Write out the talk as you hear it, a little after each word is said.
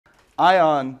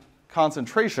ion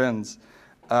concentrations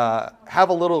have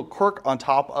a little quirk on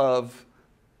top of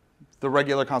the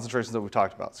regular concentrations that we've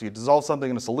talked about. So you dissolve something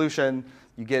in a solution,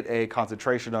 you get a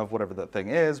concentration of whatever that thing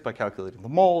is by calculating the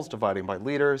moles, dividing by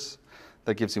liters.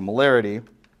 That gives you molarity.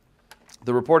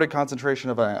 The reported concentration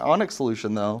of an ionic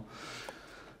solution, though,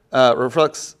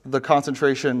 reflects the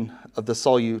concentration of the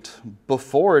solute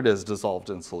before it is dissolved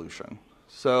in solution.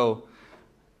 So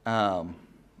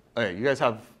okay, you guys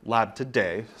have lab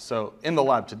today. So in the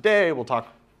lab today, we'll talk,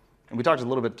 and we talked a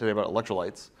little bit today about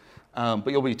electrolytes, but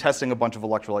you'll be testing a bunch of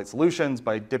electrolyte solutions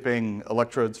by dipping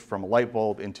electrodes from a light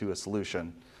bulb into a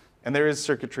solution. And there is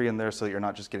circuitry in there so that you're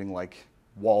not just getting like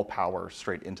wall power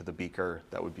straight into the beaker.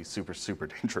 That would be super, super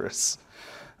dangerous.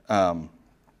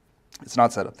 It's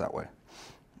not set up that way.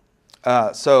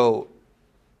 So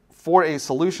for a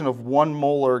solution of 1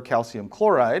 molar calcium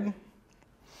chloride,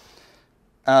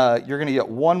 you're going to get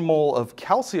 1 mole of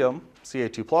calcium,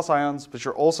 Ca2 plus ions, but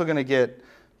you're also going to get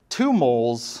 2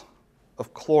 moles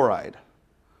of chloride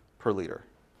per liter.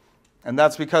 And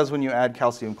that's because when you add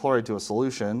calcium chloride to a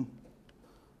solution,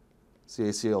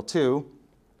 CaCl2,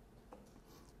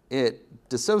 it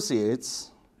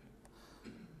dissociates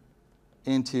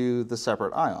into the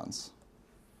separate ions.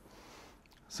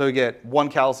 So we get 1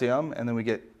 calcium, and then we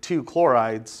get 2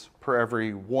 chlorides per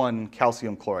every 1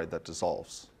 calcium chloride that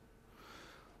dissolves.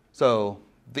 So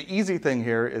the easy thing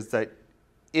here is that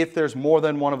if there's more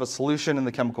than one of a solution in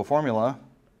the chemical formula,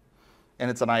 and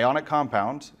it's an ionic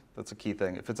compound, that's a key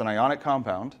thing. If it's an ionic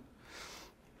compound,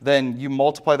 then you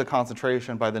multiply the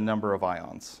concentration by the number of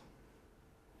ions.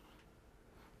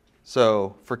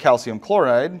 So for calcium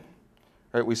chloride,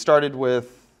 right, we started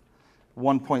with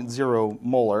 1.0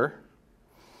 molar.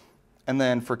 And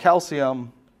then for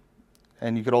calcium,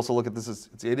 and you could also look at this as,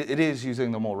 it is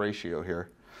using the mole ratio here.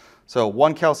 So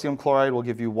 1 calcium chloride will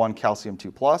give you 1 calcium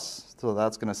 2 plus, so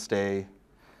that's going to stay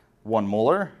 1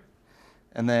 molar.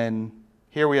 And then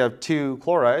here we have 2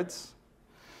 chlorides.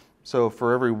 So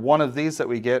for every one of these that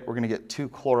we get, we're going to get 2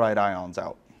 chloride ions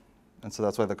out. And so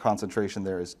that's why the concentration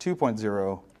there is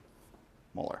 2.0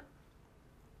 molar.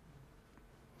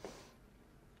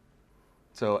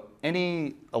 So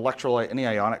any electrolyte, any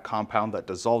ionic compound that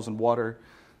dissolves in water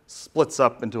splits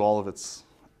up into all of its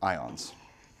ions.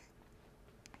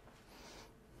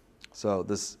 So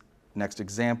this next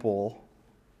example,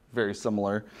 very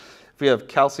similar. If we have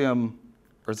calcium,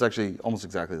 or it's actually almost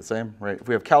exactly the same, right? If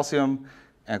we have calcium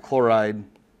and chloride,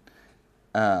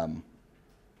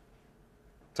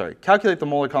 calculate the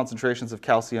molar concentrations of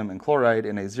calcium and chloride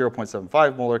in a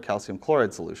 0.75 molar calcium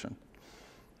chloride solution.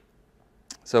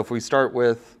 So if we start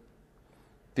with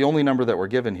the only number that we're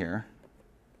given here,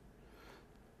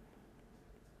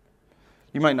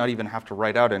 you might not even have to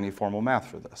write out any formal math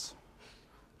for this.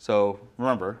 So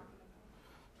remember,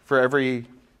 for every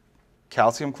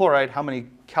calcium chloride, how many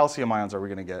calcium ions are we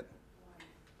going to get?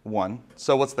 1.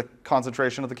 So what's the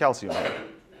concentration of the calcium ion?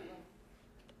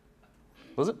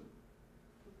 What was it?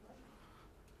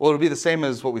 Well, it'll be the same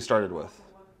as what we started with.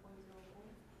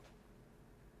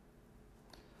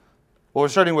 Well, we're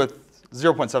starting with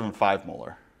 0.75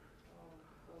 molar.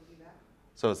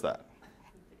 So it's that.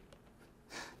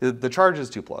 The charge is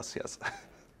 2 plus, yes.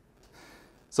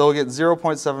 So we'll get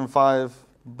 0.75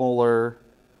 molar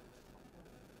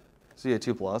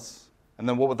Ca2 plus. And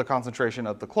then what would the concentration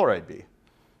of the chloride be?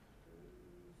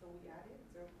 So we added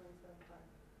 0.75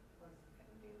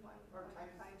 plus or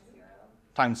times 0?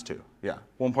 Times 2, yeah,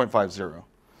 1.50.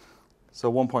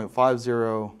 So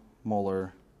 1.50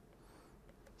 molar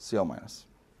Cl minus.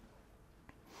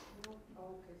 Okay,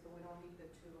 so we don't need the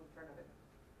 2 in front of it.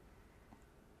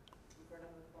 In front of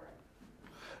the chloride.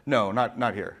 No,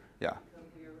 not here, yeah.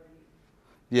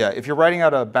 Yeah, if you're writing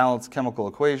out a balanced chemical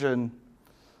equation,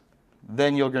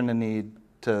 then you're going to need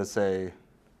to say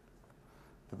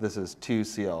that this is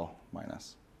 2Cl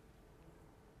minus.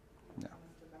 Yeah.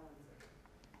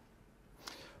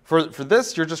 For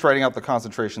this, you're just writing out the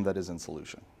concentration that is in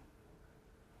solution.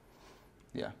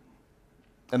 Yeah.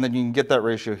 And then you can get that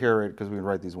ratio here, right, because we can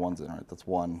write these ones in, right? That's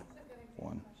 1,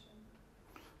 1.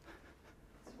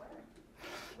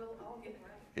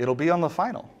 It'll be on the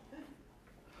final.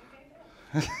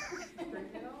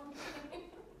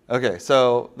 Okay,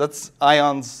 so that's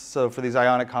ions. So for these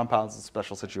ionic compounds, it's a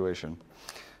special situation.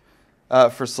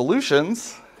 For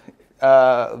solutions,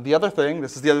 the other thing,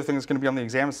 this is the other thing that's going to be on the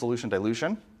exam, is solution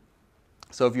dilution.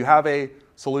 So if you have a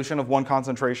solution of 1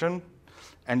 concentration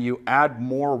and you add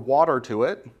more water to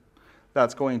it,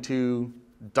 that's going to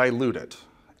dilute it.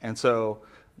 And so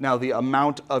now the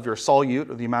amount of your solute,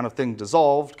 or the amount of thing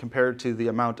dissolved compared to the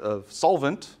amount of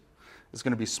solvent, is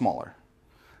going to be smaller.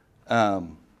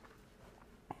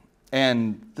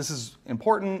 And this is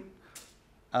important,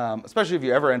 especially if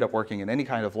you ever end up working in any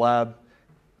kind of lab.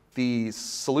 The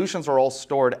solutions are all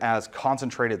stored as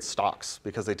concentrated stocks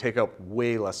because they take up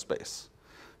way less space.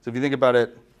 So if you think about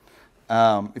it,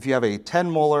 if you have a 10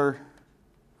 molar,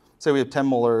 say we have 10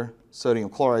 molar sodium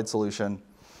chloride solution,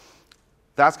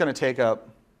 that's going to take up,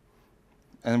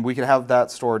 and we could have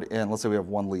that stored in, let's say we have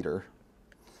 1 liter.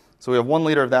 So we have 1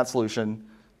 liter of that solution.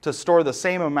 To store the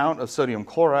same amount of sodium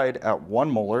chloride at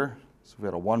 1 molar, so if we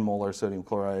had a 1 molar sodium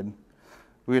chloride,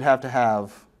 we would have to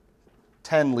have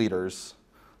 10 liters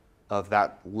of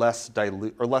that less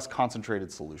dilute or less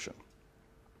concentrated solution.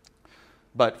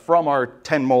 But from our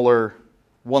 10 molar,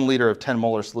 1 liter of 10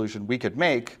 molar solution, we could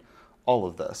make all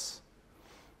of this.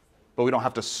 But we don't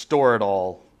have to store it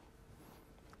all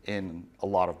in a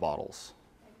lot of bottles.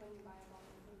 Like when you buy a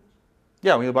bottle of bleach.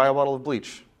 Yeah, when you buy a bottle of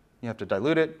bleach, you have to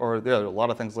dilute it, or there are a lot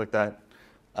of things like that.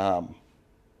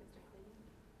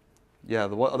 Yeah,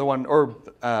 the other one, or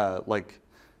like,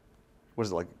 what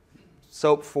is it, like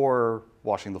soap for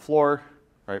washing the floor,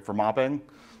 right, for mopping,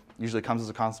 usually comes as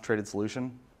a concentrated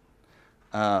solution.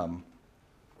 The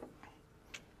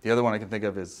other one I can think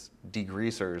of is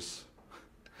degreasers.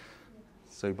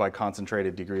 So you buy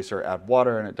concentrated degreaser, add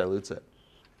water, and it dilutes it.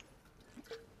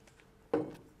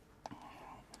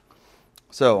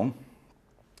 So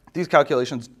these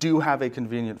calculations do have a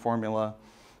convenient formula.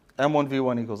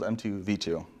 M1V1 equals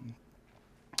M2V2.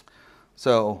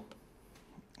 So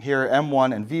here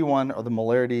M1 and V1 are the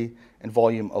molarity and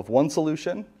volume of one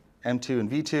solution. M2 and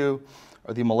V2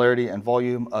 are the molarity and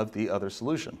volume of the other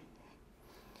solution.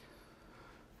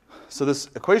 So this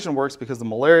equation works because the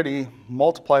molarity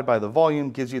multiplied by the volume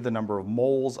gives you the number of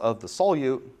moles of the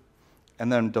solute,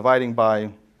 and then dividing by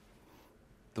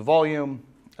the volume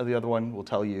of the other one will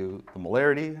tell you the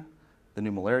molarity, the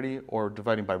new molarity, or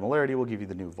dividing by molarity will give you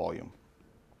the new volume.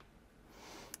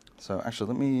 So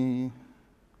actually, let me,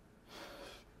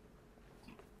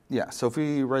 yeah, so if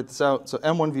we write this out, so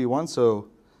M1V1, so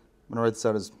I'm gonna write this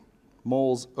out as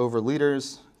moles over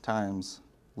liters times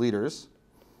liters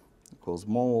equals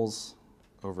moles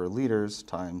over liters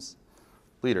times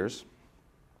liters,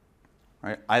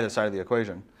 right, either side of the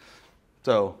equation.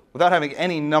 So without having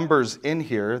any numbers in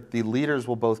here, the liters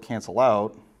will both cancel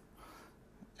out,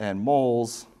 and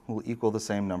moles will equal the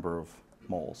same number of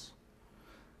moles.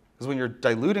 Because when you're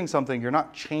diluting something, you're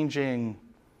not changing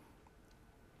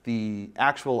the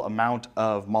actual amount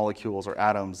of molecules or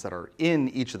atoms that are in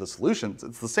each of the solutions.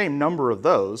 It's the same number of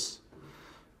those,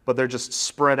 but they're just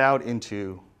spread out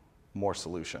into more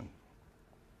solution.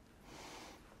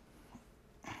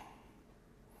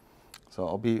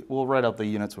 So we'll write out the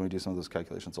units when we do some of those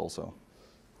calculations also.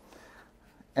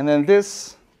 And then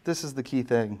this is the key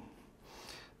thing,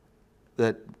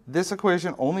 that this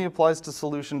equation only applies to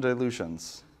solution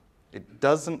dilutions. It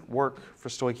doesn't work for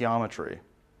stoichiometry.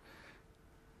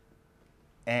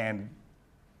 And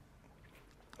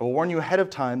I will warn you ahead of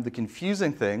time, the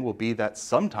confusing thing will be that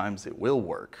sometimes it will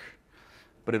work,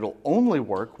 but it'll only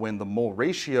work when the mole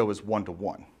ratio is 1 to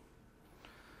 1.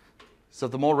 So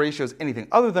if the mole ratio is anything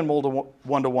other than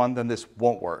 1 to 1, then this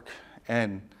won't work.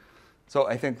 And so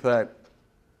I think that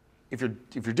if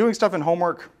you're doing stuff in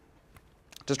homework,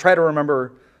 just try to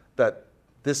remember that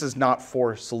this is not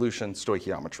for solution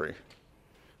stoichiometry.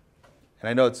 And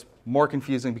I know it's more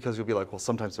confusing because you'll be like, well,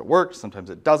 sometimes it works, sometimes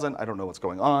it doesn't, I don't know what's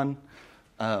going on.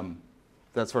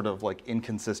 That sort of like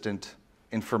inconsistent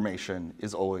information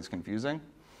is always confusing.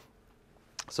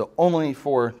 So only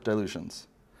for dilutions.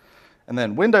 And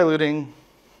then when diluting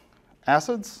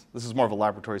acids, this is more of a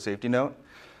laboratory safety note,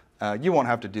 you won't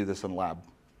have to do this in lab.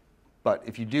 But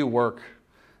if you do work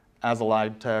as a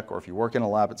lab tech, or if you work in a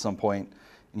lab at some point,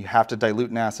 and you have to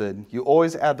dilute an acid, you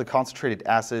always add the concentrated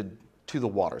acid to the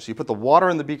water. So you put the water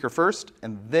in the beaker first,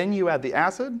 and then you add the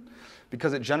acid,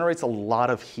 because it generates a lot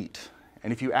of heat.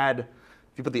 And if you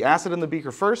put the acid in the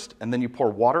beaker first, and then you pour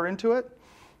water into it,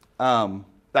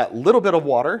 that little bit of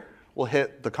water will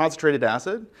hit the concentrated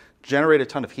acid, generate a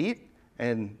ton of heat,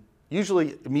 and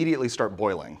usually immediately start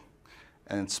boiling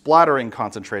and splattering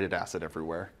concentrated acid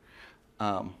everywhere.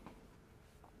 I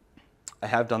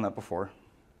have done that before.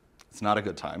 It's not a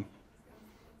good time.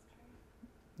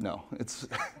 No, it's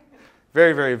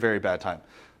very, very, very bad time.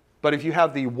 But if you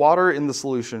have the water in the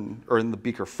solution, or in the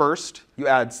beaker first, you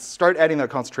start adding that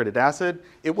concentrated acid,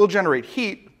 it will generate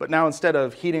heat, but now instead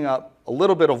of heating up a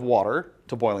little bit of water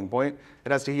to boiling point,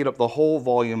 it has to heat up the whole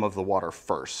volume of the water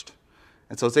first.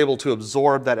 And so it's able to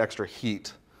absorb that extra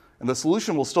heat. And the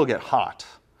solution will still get hot,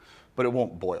 but it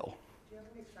won't boil. Do you have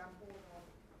an example of how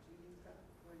to use that,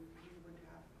 when you would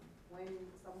have, when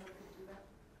someone could do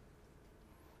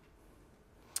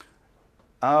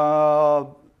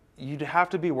that? you'd have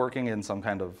to be working in some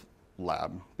kind of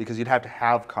lab because you'd have to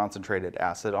have concentrated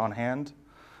acid on hand.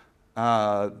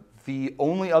 The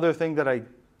only other thing that I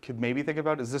could maybe think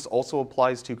about is this also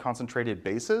applies to concentrated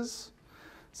bases.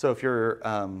 So if you're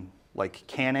like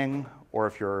canning, or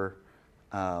if you're,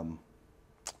 I don't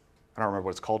remember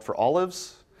what it's called for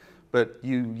olives, but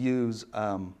you use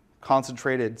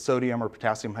concentrated sodium or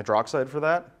potassium hydroxide for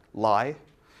that, lye.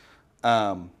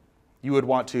 You would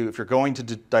want to, if you're going to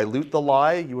dilute the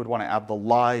lye, you would want to add the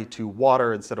lye to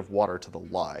water instead of water to the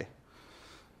lye.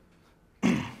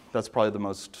 That's probably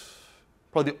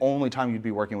the only time you'd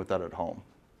be working with that at home.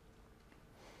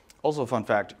 Also, a fun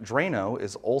fact, Drano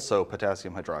is also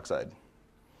potassium hydroxide.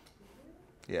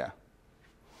 Yeah.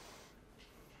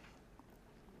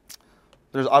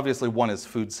 There's obviously one is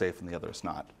food safe and the other is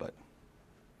not, but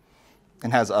it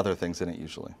has other things in it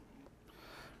usually.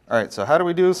 All right, so how do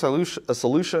we do a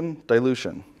solution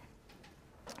dilution?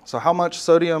 So how much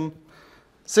sodium,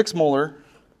 6 molar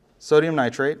sodium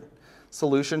nitrate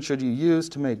solution should you use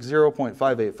to make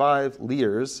 0.585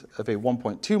 liters of a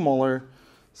 1.2 molar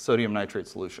sodium nitrate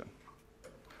solution?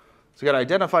 So you got to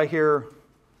identify here,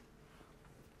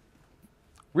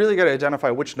 really got to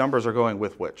identify which numbers are going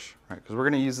with which, right? Because we're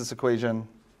going to use this equation,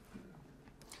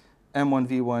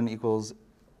 M1V1 equals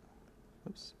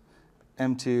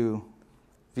M2V2.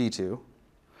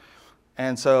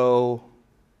 And so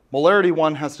molarity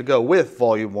 1 has to go with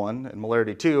volume 1, and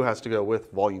molarity 2 has to go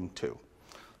with volume 2.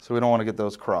 So we don't want to get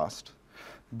those crossed.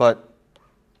 But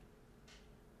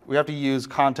we have to use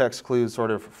context clues sort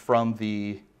of from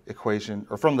the equation,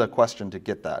 or from the question to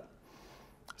get that.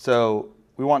 So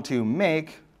we want to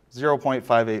make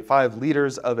 0.585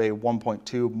 liters of a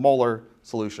 1.2 molar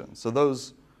solution. So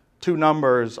those two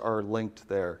numbers are linked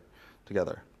there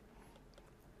together.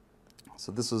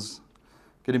 So this is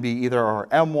going to be either our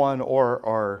M1 or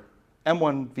our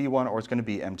M1V1, or it's going to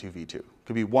be M2V2. It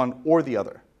could be one or the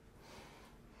other.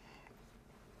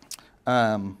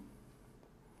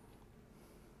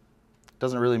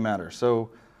 Doesn't really matter. So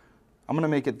I'm going to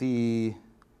make it the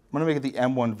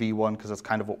M1V1 because that's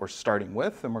kind of what we're starting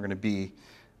with, and we're going to be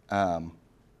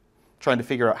trying to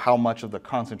figure out how much of the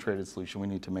concentrated solution we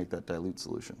need to make that dilute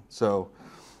solution. So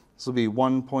this will be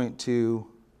 1.2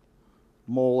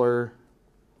 molar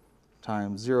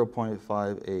times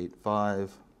 0.585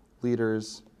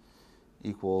 liters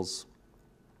equals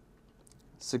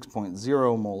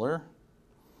 6.0 molar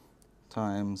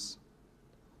times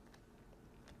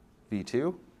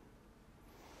V2.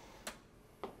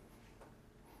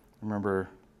 Remember,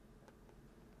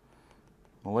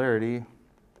 molarity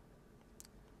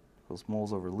equals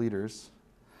moles over liters.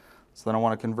 So then I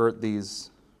want to convert these.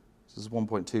 This is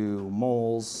 1.2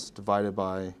 moles divided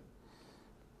by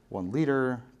 1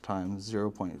 liter times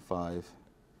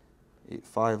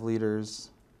 0.585 liters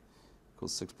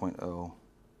equals 6.0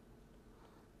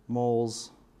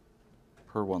 moles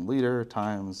per 1 liter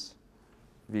times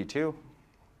V2.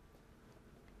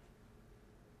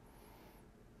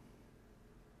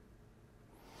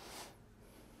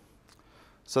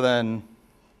 So then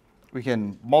we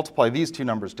can multiply these two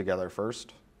numbers together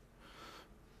first,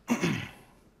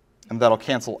 and that'll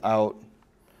cancel out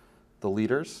the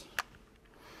liters.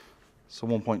 So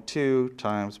 1.2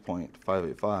 times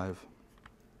 0.585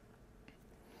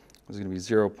 is going to be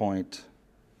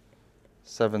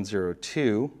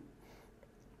 0.702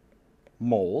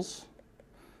 moles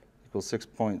equals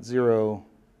 6.0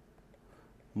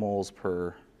 moles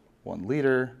per 1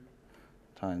 liter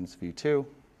times V2.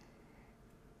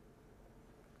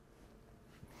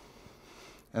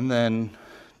 And then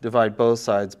divide both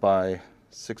sides by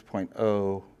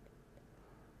 6.0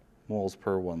 moles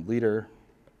per 1 liter.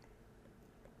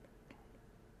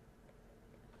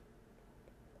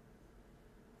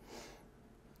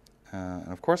 And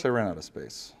of course I ran out of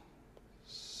space.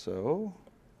 So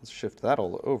let's shift that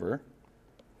all over.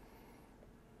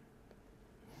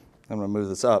 I'm going to move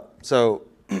this up. So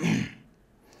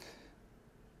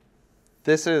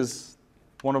this is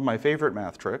one of my favorite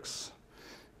math tricks.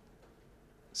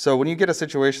 So when you get a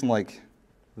situation like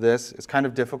this, it's kind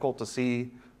of difficult to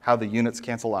see how the units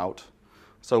cancel out.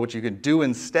 So what you can do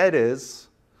instead is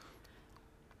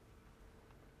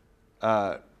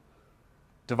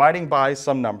dividing by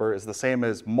some number is the same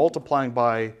as multiplying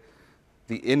by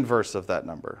the inverse of that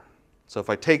number. So if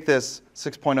I take this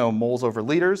 6.0 moles over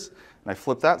liters, and I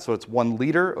flip that, so it's 1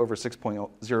 liter over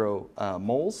 6.0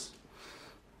 moles,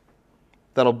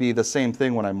 that'll be the same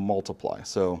thing when I multiply.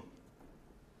 So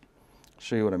I'll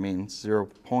show you what I mean.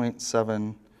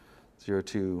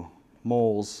 0.702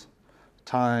 moles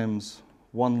times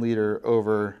 1 liter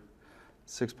over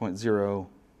 6.0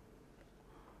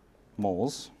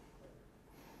 moles.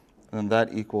 and then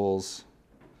that equals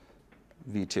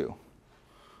V2.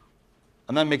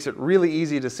 And that makes it really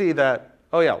easy to see that,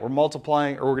 oh yeah, we're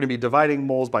multiplying, or we're going to be dividing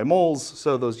moles by moles,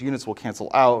 so those units will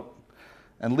cancel out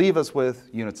and leave us with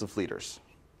units of liters.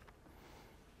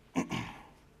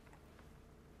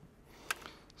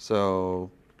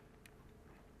 So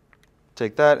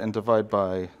take that and divide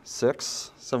by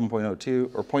 6,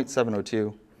 7.02, or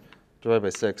 0.702, divide by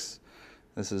 6.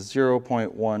 This is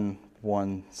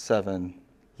 0.117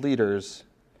 liters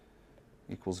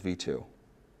equals V2.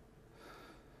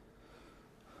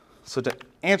 So to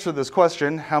answer this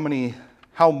question,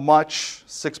 how much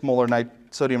 6 molar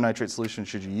sodium nitrate solution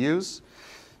should you use?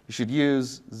 You should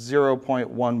use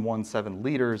 0.117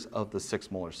 liters of the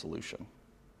 6 molar solution.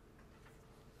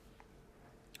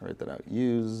 I'll write that out.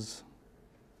 Use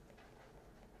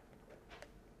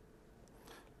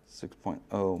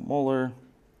 6.0 molar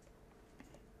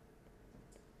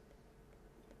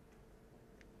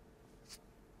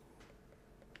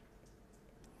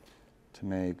to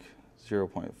make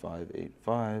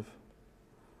 0.585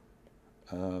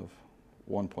 of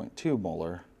 1.2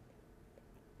 molar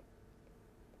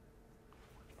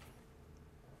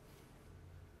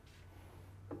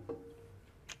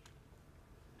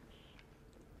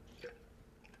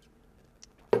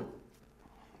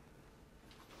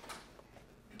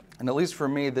And at least for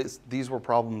me, these were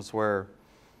problems where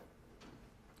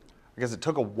I guess it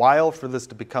took a while for this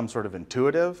to become sort of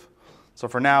intuitive. So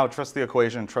for now, trust the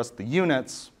equation, trust the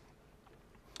units.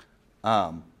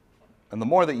 And the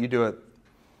more that you do it,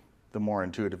 the more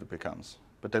intuitive it becomes.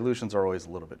 But dilutions are always a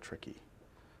little bit tricky.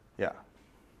 Yeah. Can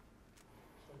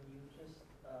you just,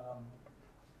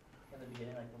 in the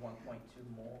beginning, like the 1.2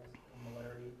 moles in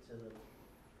molarity to the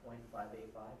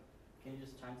 0.585, can you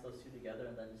just times those two together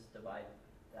and then just divide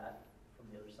that from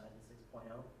the other side to 6.0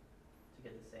 to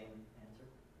get the same answer?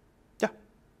 Yeah.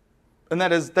 And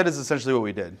that is essentially what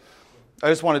we did. I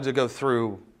just wanted to go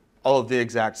through all of the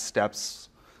exact steps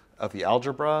of the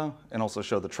algebra and also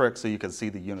show the trick so you can see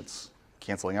the units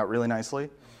canceling out really nicely.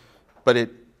 But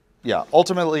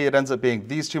ultimately it ends up being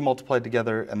these two multiplied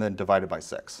together and then divided by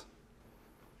 6. So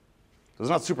it's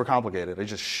not super complicated. I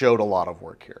just showed a lot of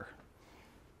work here.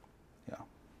 Yeah. Does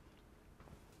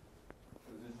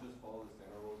this just follow the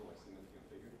standard rules of like significant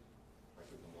figures? Like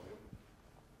with the molar?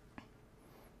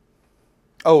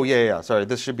 Oh, yeah. Sorry,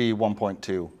 this should be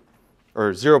 1.2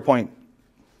 or 0.12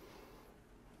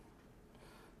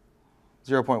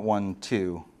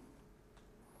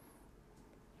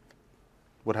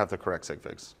 would have the correct sig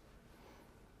figs.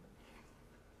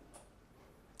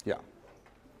 Yeah.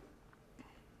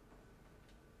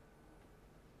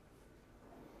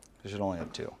 You should only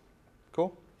have 2.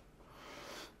 Cool.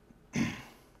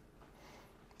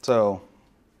 So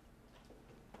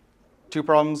 2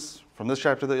 problems from this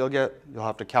chapter that you'll get. You'll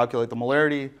have to calculate the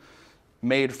molarity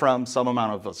made from some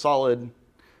amount of a solid,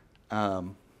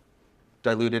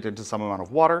 diluted into some amount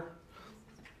of water.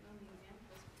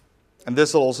 And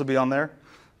this will also be on there.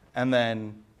 And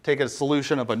then take a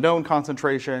solution of a known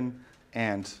concentration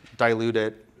and dilute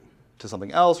it to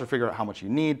something else, or figure out how much you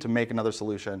need to make another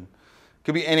solution. It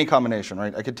could be any combination,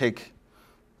 right? I could take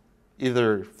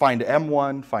either find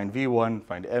M1, find V1,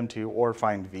 find M2, or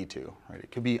find V2, right?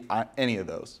 It could be any of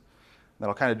those.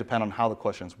 That'll kind of depend on how the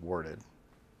question's worded.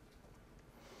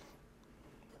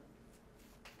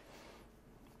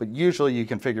 But usually you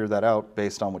can figure that out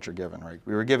based on what you're given, right?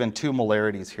 We were given 2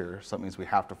 molarities here, so that means we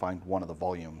have to find one of the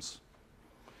volumes.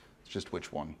 It's just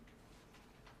which one.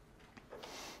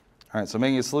 All right, so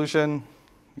making a solution.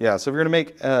 Yeah, so if you're going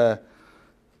to make a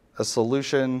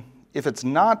solution, if it's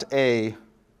not a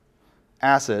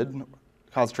acid,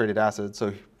 concentrated acid,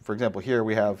 so for example here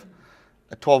we have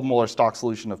a 12 molar stock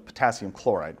solution of potassium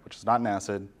chloride, which is not an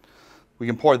acid. We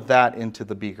can pour that into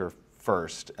the beaker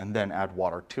first and then add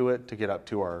water to it to get up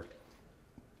to our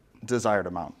desired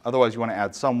amount. Otherwise, you want to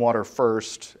add some water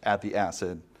first, add the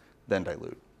acid, then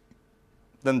dilute.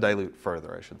 Then dilute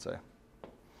further, I should say.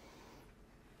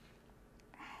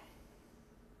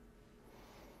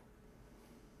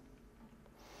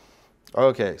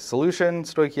 Okay, solution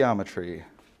stoichiometry.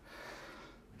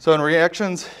 So in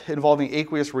reactions involving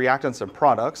aqueous reactants and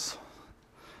products,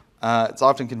 it's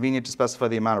often convenient to specify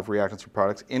the amount of reactants or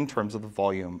products in terms of the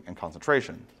volume and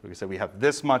concentration. So we can say we have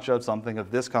this much of something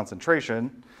of this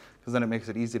concentration, because then it makes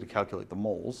it easy to calculate the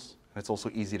moles, and it's also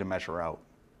easy to measure out.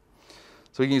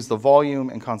 So we can use the volume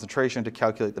and concentration to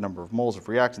calculate the number of moles of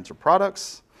reactants or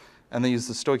products, and then use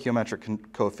the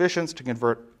stoichiometric coefficients to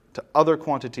convert to other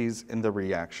quantities in the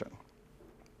reaction.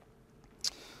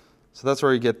 So that's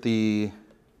where you get the,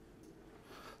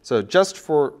 so just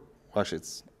for, well, actually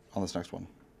it's on this next one.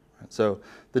 So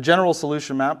the general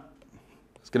solution map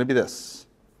is going to be this.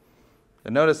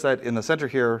 And notice that in the center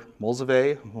here, moles of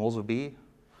A, moles of B.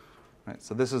 Right,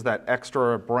 so this is that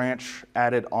extra branch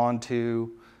added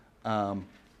onto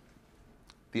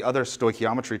the other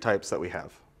stoichiometry types that we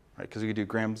have. Right? Because we could do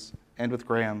grams end with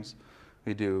grams.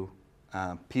 We do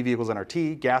PV equals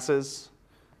nRT, gases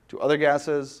to other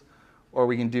gases, or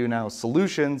we can do now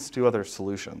solutions to other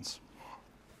solutions.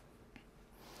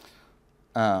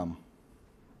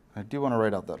 I do want to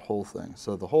write out that whole thing.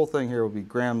 So the whole thing here will be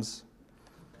grams.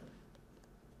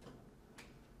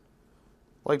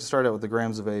 I like to start out with the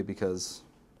grams of A because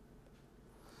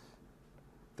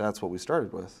that's what we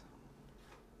started with.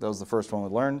 That was the first one we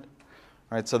learned.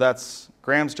 All right, so that's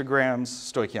grams to grams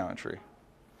stoichiometry.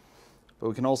 But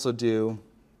we can also do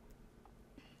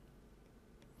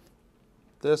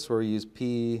this where we use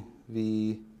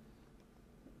PV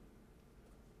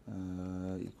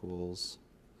equals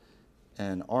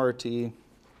nRT.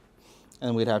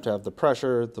 And we'd have to have the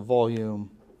pressure, the volume,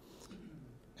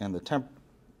 and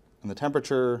the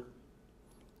temperature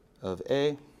of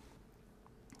A.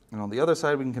 And on the other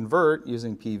side, we can convert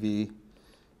using PV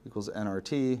equals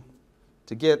nRT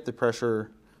to get the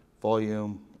pressure,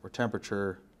 volume, or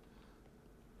temperature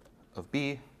of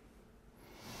B.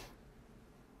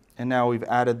 And now we've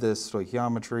added this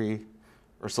stoichiometry,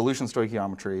 or solution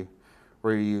stoichiometry,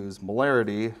 where you use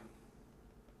molarity.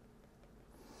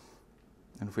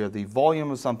 And if we have the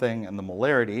volume of something and the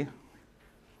molarity,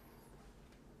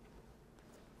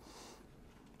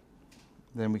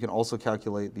 then we can also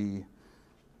calculate the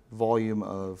volume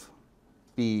of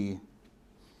B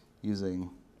using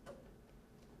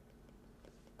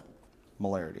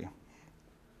molarity.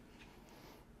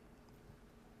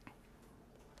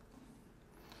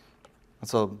 And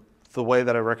so the way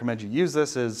that I recommend you use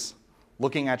this is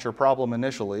looking at your problem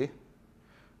initially.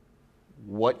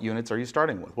 What units are you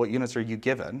starting with? What units are you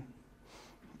given?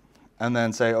 And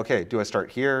then say, okay, do I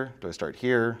start here? Do I start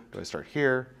here? Do I start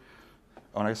here?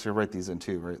 Oh, and I guess you write these in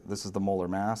too, right? This is the molar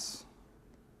mass,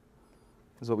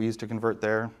 is what we use to convert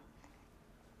there.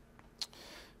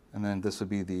 And then this would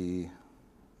be the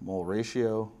mole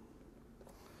ratio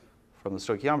from the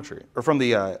stoichiometry, or from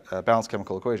the balanced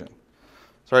chemical equation.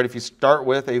 So right, if you start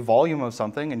with a volume of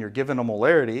something and you're given a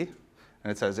molarity,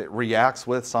 and it says it reacts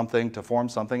with something to form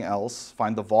something else,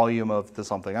 find the volume of the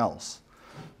something else.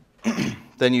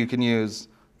 Then you can use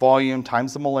volume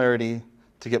times the molarity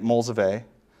to get moles of A,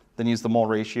 then use the mole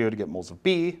ratio to get moles of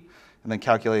B, and then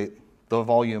calculate the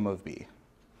volume of B,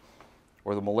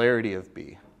 or the molarity of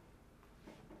B.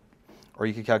 Or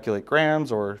you can calculate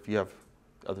grams, or if you have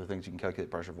other things, you can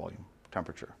calculate pressure, volume,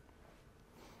 temperature.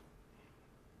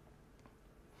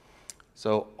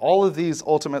 So all of these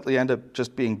ultimately end up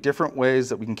just being different ways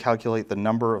that we can calculate the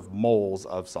number of moles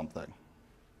of something.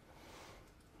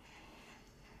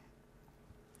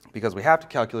 Because we have to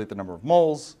calculate the number of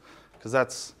moles, because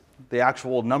that's the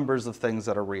actual numbers of things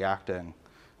that are reacting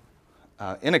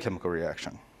in a chemical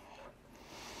reaction.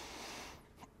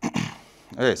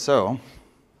 Okay, so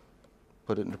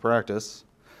put it into practice.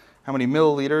 How many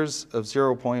milliliters of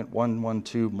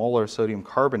 0.112 molar sodium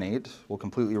carbonate will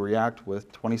completely react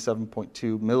with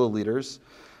 27.2 milliliters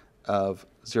of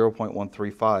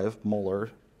 0.135 molar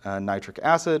nitric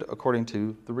acid according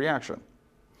to the reaction?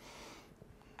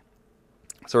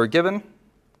 So we're given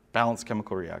balanced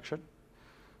chemical reaction.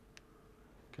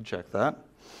 Could check that.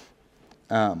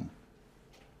 So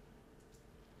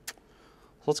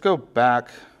let's go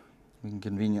back. We can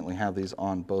conveniently have these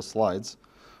on both slides.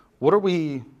 What are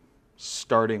we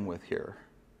starting with here?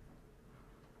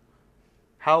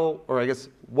 How, or I guess,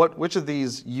 which of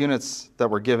these units that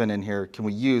were given in here can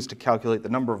we use to calculate the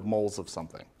number of moles of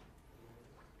something?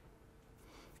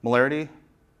 Molarity?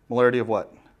 Molarity of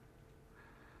what?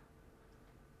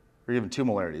 We're given two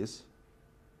molarities.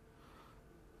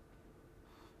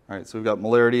 All right, so we've got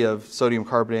molarity of sodium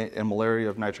carbonate and molarity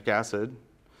of nitric acid.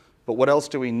 But what else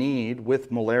do we need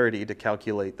with molarity to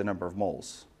calculate the number of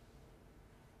moles?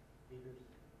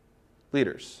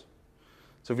 Liters.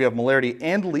 So if we have molarity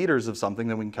and liters of something,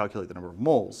 then we can calculate the number of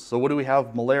moles. So what do we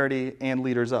have molarity and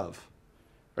liters of?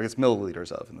 Or I guess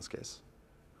milliliters of in this case.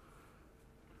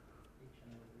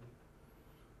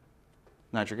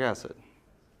 Nitric acid.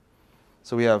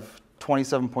 So we have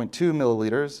 27.2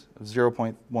 milliliters of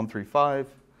 0.135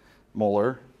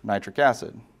 molar nitric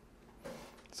acid.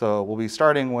 So we'll be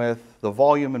starting with the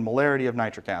volume and molarity of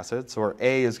nitric acid. So our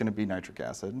A is going to be nitric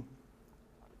acid.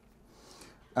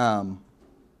 So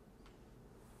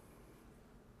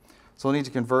we'll need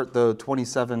to convert the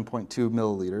 27.2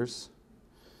 milliliters.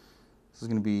 This is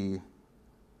going to be,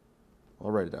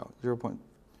 I'll write it out,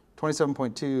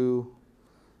 27.2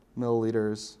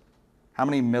 milliliters. How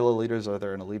many milliliters are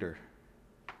there in a liter?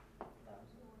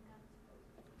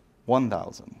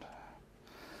 1,000.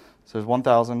 So there's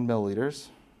 1,000 milliliters.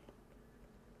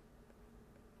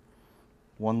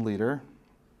 1 liter.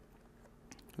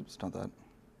 Oops, not that.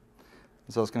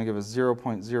 So it's going to give us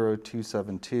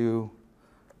 0.0272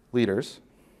 liters.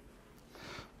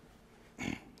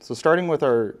 So starting with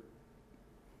our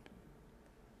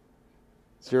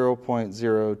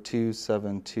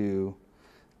 0.0272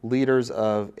 liters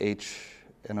of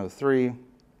HNO3,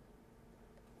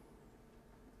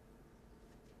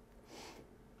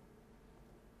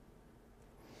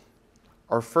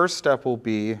 our first step will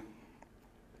be, and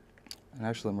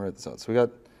actually let me write this out. So we got,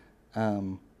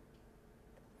 we're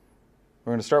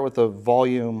going to start with the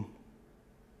volume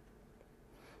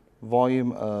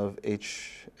of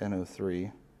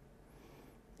HNO3.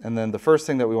 And then the first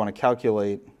thing that we want to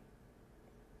calculate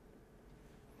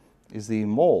is the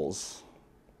moles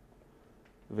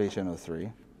of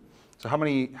HNO3. So how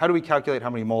do we calculate how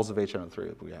many moles of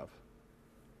HNO3 we have?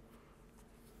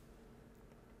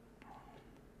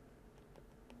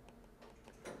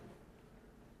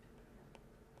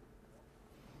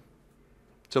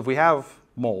 So if we have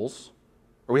moles,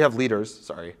 or we have liters,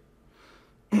 sorry,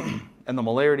 and the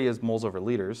molarity is moles over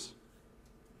liters,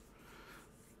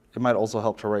 it might also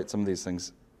help to write some of these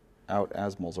things out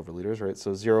as moles over liters, right?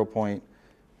 So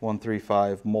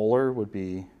 0.135 molar would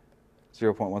be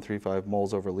 0.135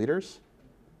 moles over liters.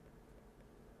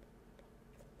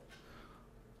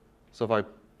 So if I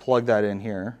plug that in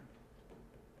here,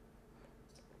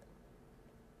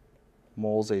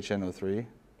 moles HNO3,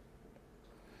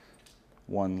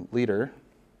 1 liter.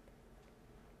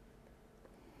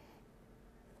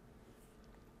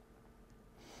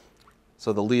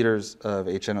 So the liters of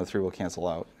HNO3 will cancel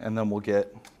out, and then we'll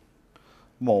get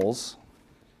moles.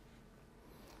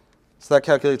 So that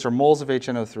calculates our moles of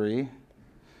HNO3.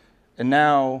 And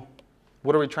now,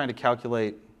 what are we trying to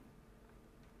calculate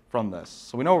from this?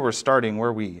 So we know where we're starting. Where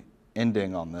are we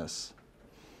ending on this?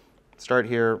 Start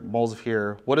here, moles of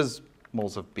here. What is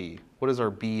moles of B? What is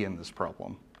our B in this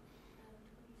problem?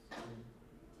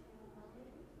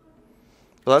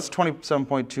 Well, that's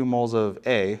 27.2 moles of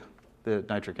A, the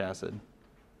nitric acid.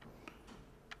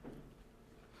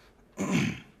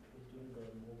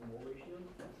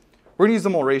 We're going to use the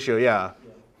mole ratio, yeah.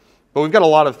 But we've got a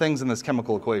lot of things in this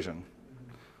chemical equation.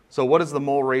 So what is the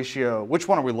mole ratio? Which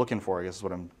one are we looking for, I guess is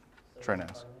what I'm trying to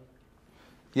ask.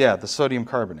 Yeah, the sodium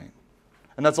carbonate.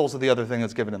 And that's also the other thing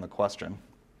that's given in the question.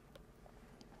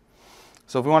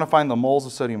 So if we want to find the moles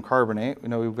of sodium carbonate, we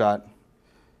know we've got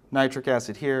nitric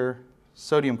acid here,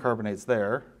 sodium carbonate's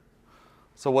there.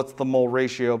 So what's the mole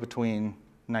ratio between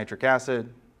nitric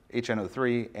acid,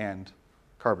 HNO3, and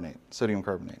carbonate, sodium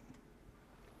carbonate?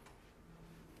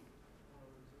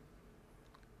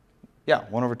 Yeah,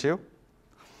 1/2.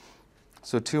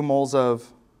 So 2 moles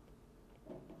of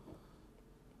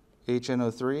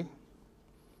HNO3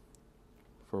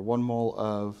 for 1 mole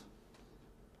of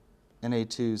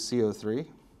Na2CO3.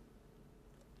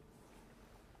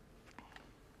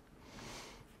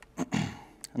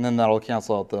 And then that'll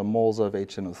cancel out the moles of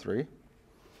HNO3.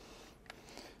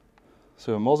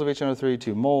 So moles of HNO3,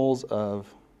 2 moles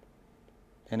of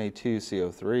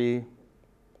Na2CO3.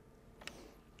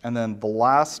 And then the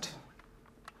last,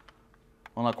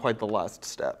 well, not quite the last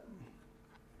step,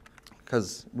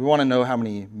 because we want to know how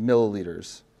many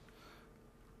milliliters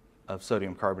of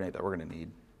sodium carbonate that we're going to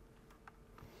need.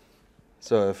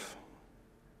 So if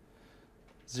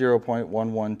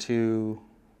 0.112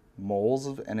 moles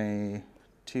of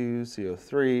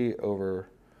Na2CO3 over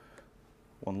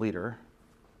 1 liter,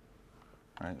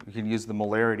 right, we can use the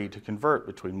molarity to convert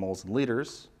between moles and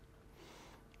liters,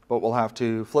 but we'll have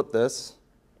to flip this,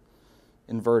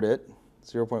 invert it,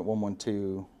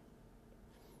 0.112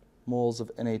 moles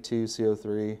of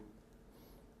Na2CO3,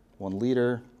 1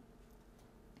 liter.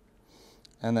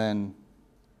 And then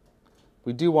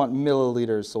we do want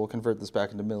milliliters, so we'll convert this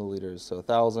back into milliliters. So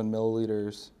 1,000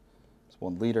 milliliters is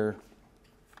 1 liter.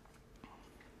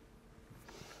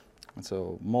 And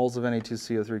so moles of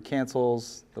Na2CO3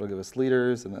 cancels, that'll give us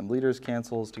liters, and then liters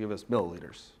cancels to give us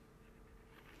milliliters.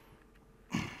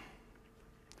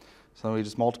 So then we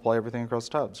just multiply everything across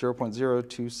the top.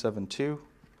 0.0272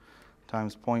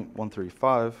 times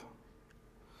 0.135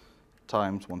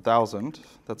 times 1,000.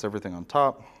 That's everything on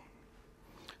top.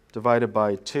 Divided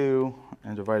by 2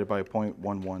 and divided by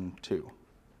 0.112.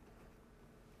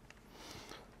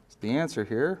 So the answer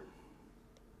here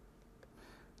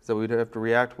is that we'd have to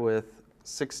react with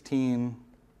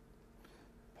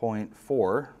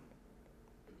 16.4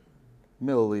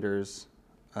 milliliters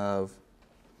of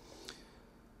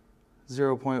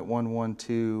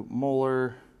 0.112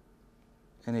 molar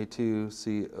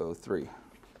Na2CO3.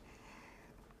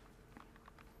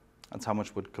 That's how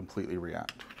much would completely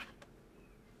react.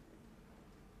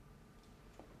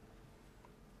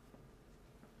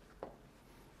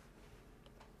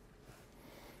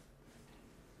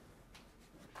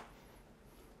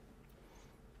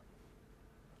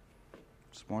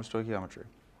 Just more stoichiometry.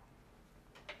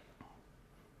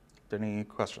 Any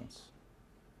questions?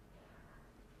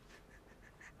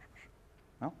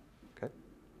 No? Okay.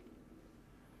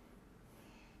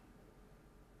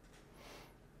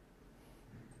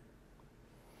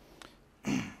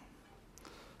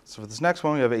 So for this next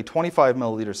one, we have a 25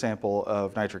 milliliter sample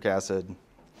of nitric acid.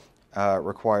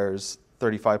 Requires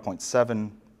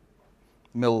 35.7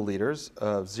 milliliters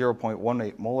of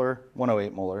 0.18 molar,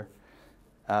 108 molar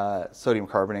sodium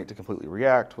carbonate to completely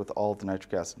react with all of the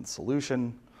nitric acid in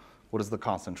solution. What is the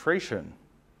concentration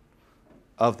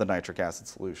of the nitric acid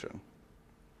solution?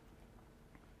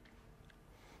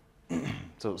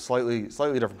 So slightly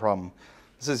different problem.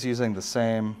 This is using the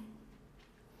same,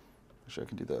 actually I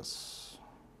can do this.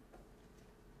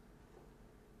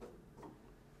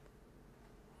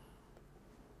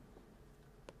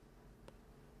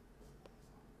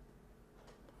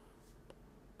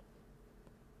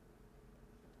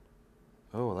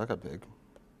 Oh, that got big.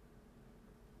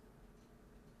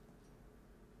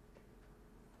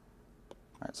 All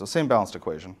right, so same balanced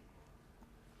equation.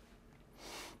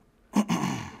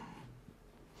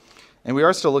 And we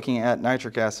are still looking at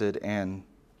nitric acid and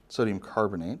sodium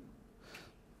carbonate,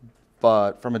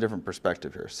 but from a different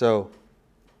perspective here. So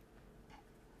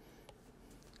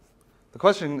the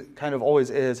question kind of always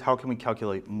is, how can we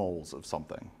calculate moles of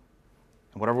something?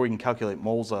 And whatever we can calculate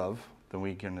moles of, then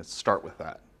we can start with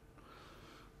that.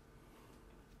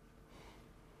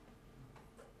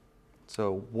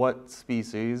 So what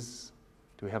species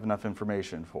do we have enough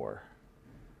information for?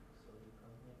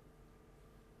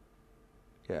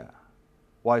 Yeah.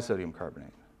 Why sodium carbonate?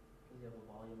 Because you have a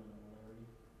volume and a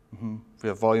molarity. If we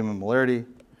have volume and molarity,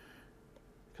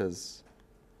 because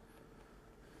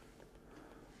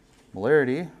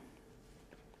molarity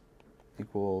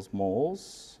equals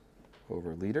moles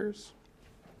over liters.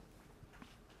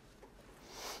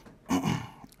 And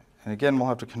again, we'll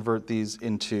have to convert these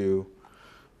into,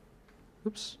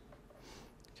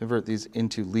 convert these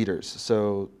into liters.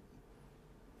 So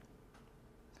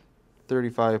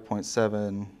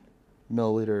 35.7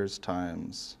 milliliters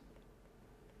times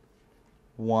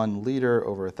 1 liter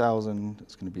over 1,000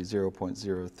 is going to be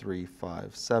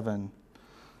 0.0357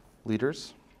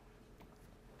 liters.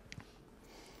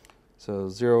 So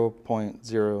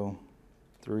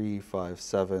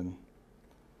 0.0357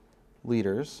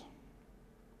 liters.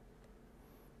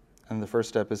 And the first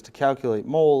step is to calculate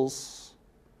moles.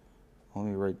 Let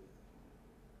me write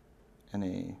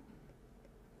NaCO3.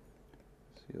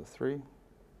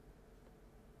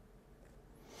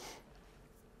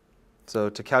 So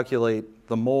to calculate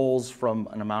the moles from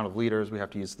an amount of liters, we have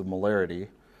to use the molarity.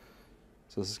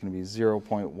 So this is going to be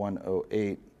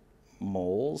 0.108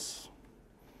 moles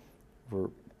over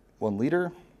 1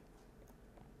 liter.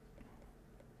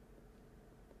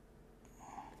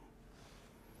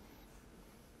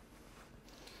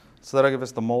 So that'll give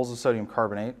us the moles of sodium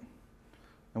carbonate.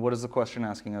 And what is the question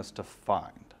asking us to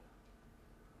find?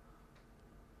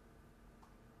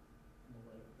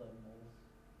 The moles,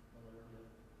 molarity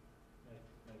of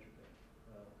nitric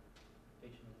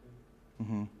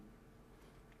HNO3.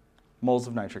 Moles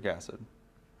of nitric acid. All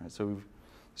right, so we've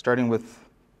starting with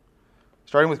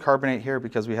carbonate here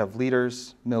because we have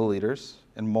liters, milliliters,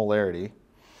 and molarity.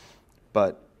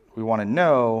 But we want to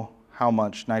know how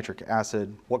much nitric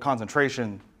acid, what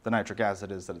concentration the nitric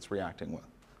acid is that it's reacting with.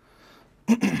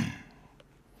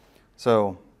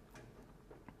 So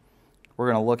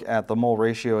we're going to look at the mole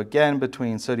ratio again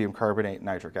between sodium carbonate and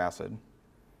nitric acid.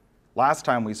 Last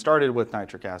time we started with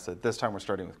nitric acid. This time we're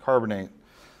starting with carbonate.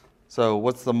 So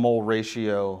what's the mole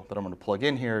ratio that I'm going to plug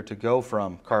in here to go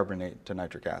from carbonate to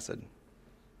nitric acid?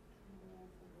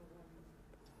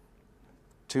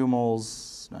 2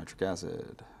 moles nitric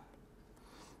acid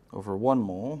over 1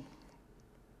 mole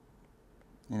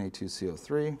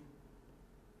Na2CO3.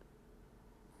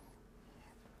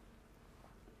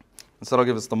 And so that'll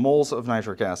give us the moles of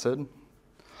nitric acid.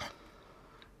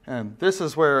 And this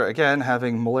is where, again,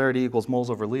 having molarity equals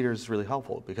moles over liters is really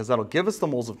helpful, because that'll give us the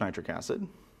moles of nitric acid.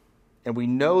 And we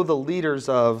know the liters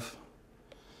of,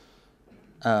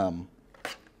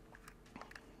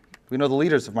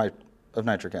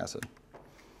 nitric acid.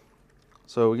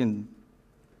 So we can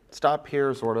stop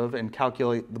here, sort of, and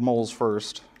calculate the moles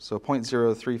first. So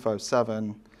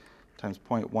 0.0357 times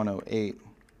 0.108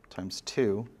 times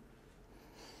 2.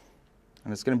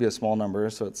 And it's going to be a small number,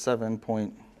 so it's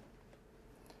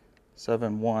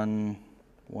 7.7114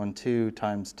 0.12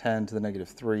 times 10 to the negative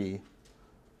 3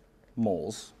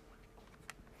 moles.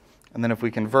 And then if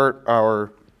we convert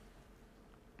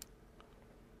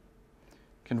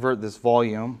this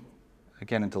volume,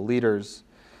 again, into liters,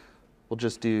 we'll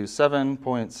just do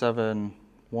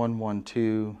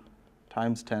 7.7112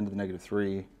 times 10 to the negative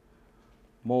 3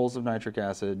 moles of nitric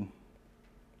acid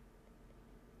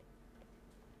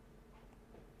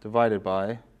divided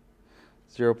by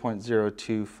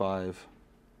 0.0250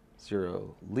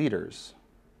 liters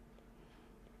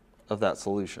of that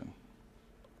solution.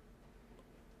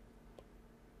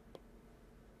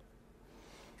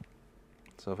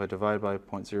 So if I divide by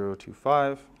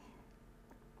 0.025,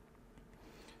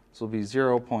 this will be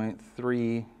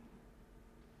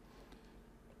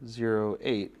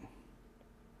 0.308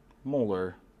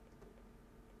 molar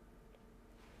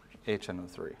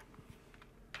HNO3.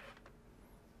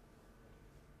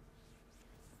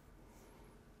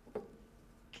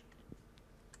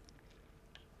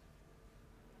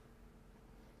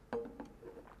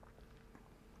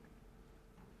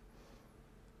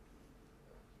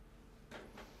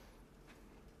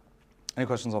 Any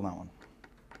questions on that one?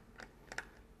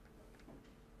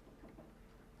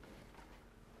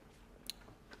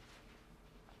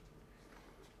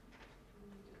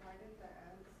 Divided the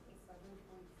ends is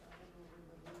 7.7 over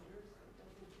the liters, it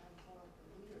doesn't cancel out the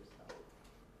liters though.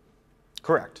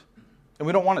 Correct. And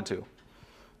we don't want it to,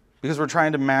 because we're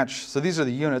trying to match, so these are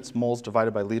the units, moles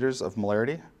divided by liters of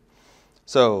molarity.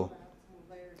 So,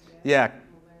 yeah,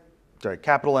 sorry,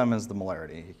 capital M is the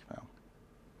molarity.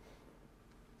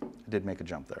 I did make a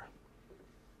jump there.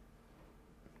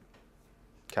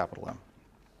 Capital M.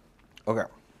 Okay,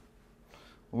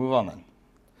 we'll move on then.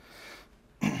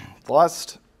 The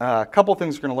last couple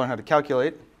things we're going to learn how to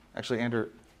calculate, actually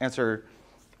answer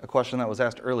a question that was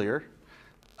asked earlier.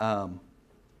 So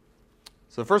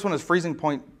the first one is freezing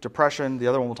point depression. The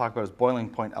other one we'll talk about is boiling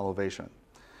point elevation.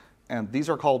 And these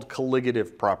are called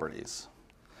colligative properties.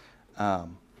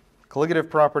 Colligative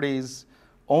properties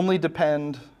only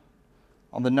depend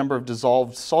on the number of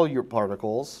dissolved solute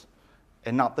particles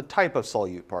and not the type of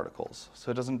solute particles. So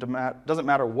it doesn't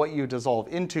matter what you dissolve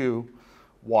into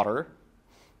water,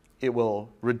 it will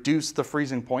reduce the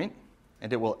freezing point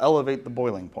and it will elevate the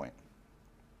boiling point.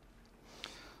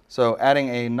 So adding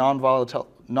a non-volatile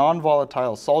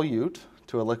solute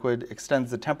to a liquid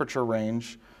extends the temperature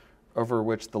range over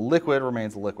which the liquid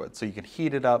remains a liquid. So you can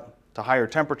heat it up to higher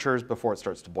temperatures before it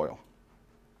starts to boil.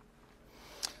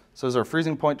 So those are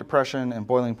freezing point depression and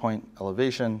boiling point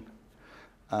elevation.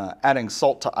 Adding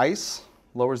salt to ice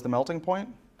lowers the melting point.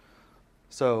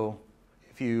 So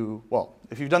if you've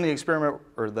done the experiment,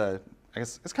 or I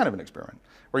guess it's kind of an experiment,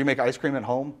 where you make ice cream at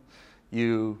home,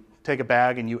 you take a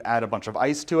bag and you add a bunch of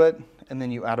ice to it, and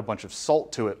then you add a bunch of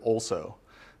salt to it also.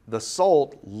 The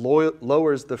salt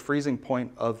lowers the freezing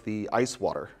point of the ice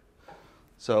water.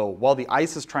 So while the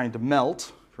ice is trying to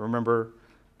melt, if you remember,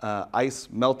 ice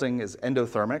melting is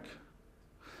endothermic,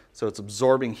 so it's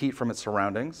absorbing heat from its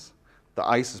surroundings. The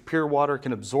ice is pure water,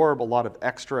 can absorb a lot of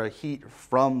extra heat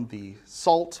from the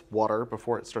salt water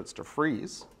before it starts to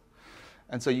freeze.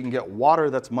 And so you can get water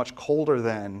that's much colder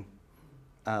than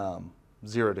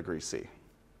 0 degrees C. And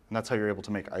that's how you're able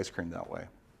to make ice cream that way.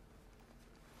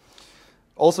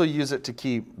 Also use it to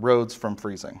keep roads from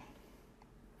freezing.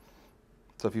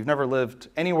 So if you've never lived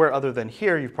anywhere other than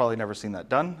here, you've probably never seen that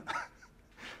done.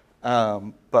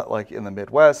 But like in the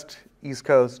Midwest, East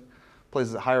Coast,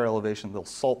 places at higher elevation, they'll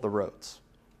salt the roads.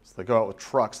 So they go out with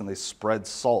trucks and they spread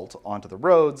salt onto the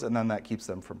roads, and then that keeps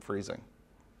them from freezing.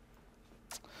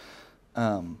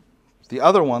 The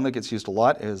other one that gets used a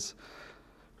lot is,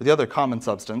 or the other common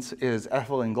substance is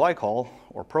ethylene glycol,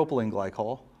 or propylene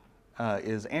glycol,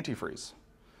 is antifreeze.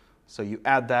 So you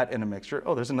add that in a mixture.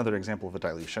 Oh, there's another example of a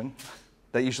dilution.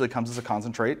 That usually comes as a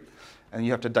concentrate, and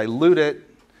you have to dilute it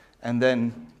and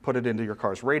then put it into your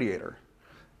car's radiator.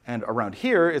 And around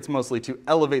here, it's mostly to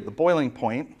elevate the boiling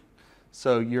point,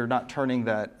 so you're not turning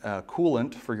that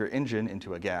coolant for your engine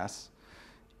into a gas.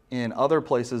 In other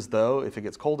places, though, if it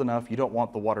gets cold enough, you don't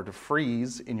want the water to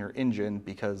freeze in your engine,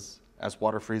 because as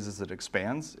water freezes, it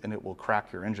expands, and it will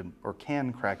crack your engine, or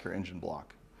can crack your engine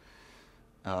block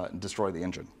and destroy the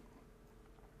engine.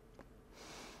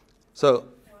 So.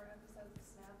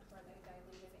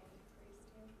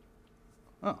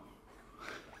 Oh.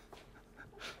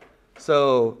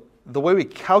 So the way we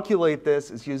calculate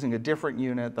this is using a different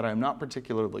unit that I'm not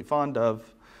particularly fond of,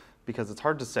 because it's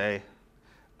hard to say,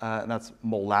 and that's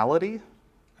molality.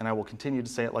 And I will continue to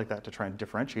say it like that to try and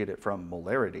differentiate it from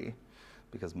molarity,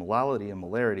 because molality and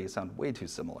molarity sound way too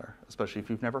similar, especially if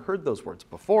you've never heard those words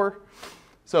before.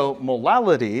 So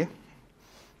molality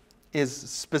is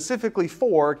specifically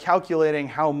for calculating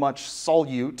how much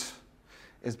solute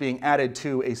is being added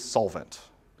to a solvent,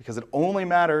 because it only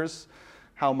matters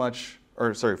how much,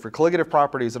 or sorry, for colligative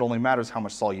properties, it only matters how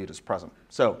much solute is present.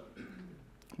 So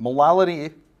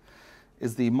molality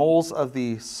is the moles of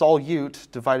the solute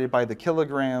divided by the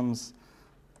kilograms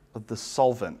of the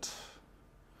solvent.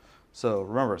 So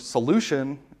remember,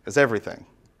 solution is everything.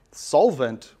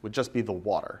 Solvent would just be the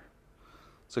water.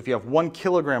 So if you have 1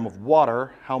 kilogram of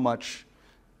water, how much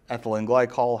ethylene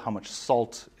glycol, how much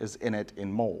salt is in it in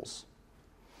moles?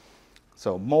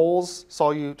 So moles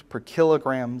solute per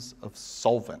kilograms of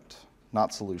solvent,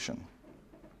 not solution.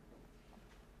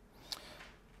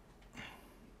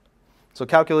 So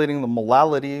calculating the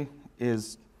molality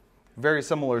is very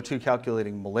similar to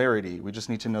calculating molarity. We just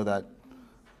need to know that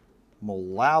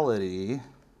molality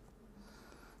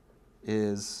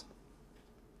is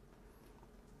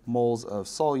moles of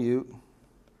solute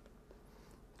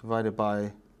divided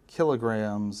by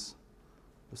kilograms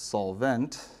of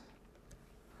solvent,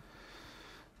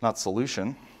 not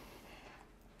solution.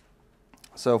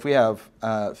 So if we have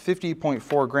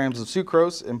 50.4 grams of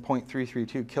sucrose and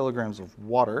 0.332 kilograms of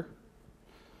water,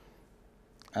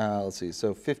 let's see,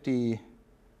 so 50,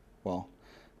 well,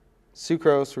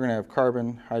 sucrose, we're going to have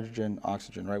carbon, hydrogen,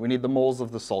 oxygen, right? We need the moles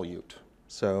of the solute.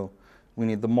 So we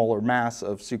need the molar mass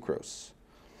of sucrose.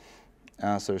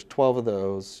 So there's 12 of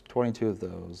those, 22 of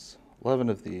those, 11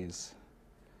 of these,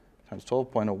 times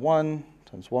 12.01,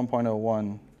 times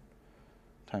 1.01,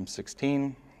 times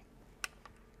 16.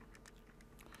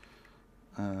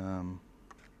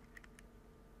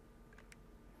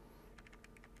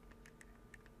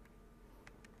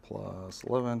 Plus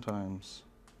 11 times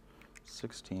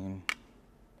 16.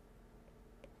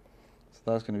 So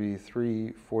that's going to be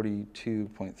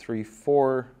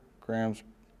 342.34 grams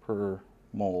per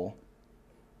mole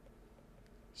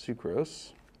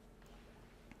sucrose.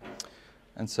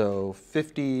 And so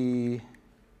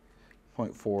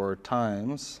 50.4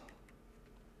 times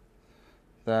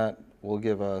that will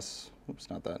give us, oops,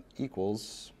 not that,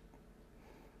 equals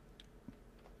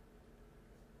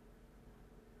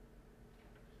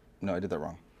no, I did that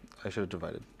wrong. I should have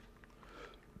divided.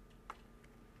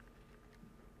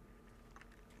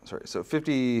 Sorry, so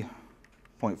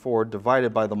 50.4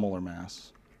 divided by the molar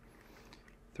mass,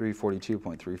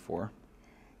 342.34.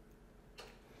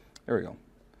 There we go.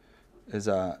 Is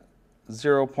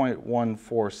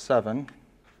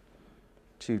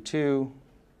 0.14722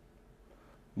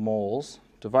 moles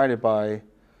divided by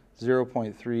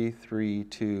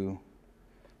 0.332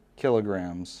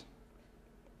 kilograms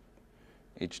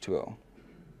H2O.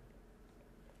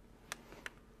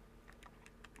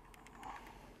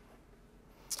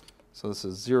 So this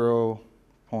is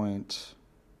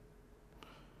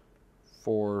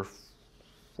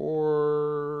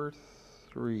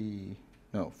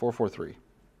 443,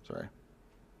 sorry.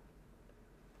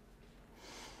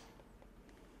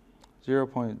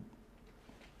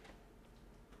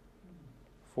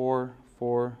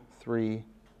 0.443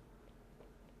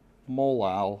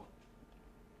 molal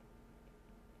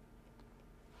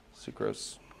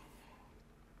sucrose.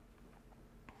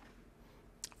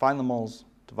 Find the moles,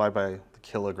 divide by the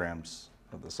kilograms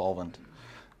of the solvent.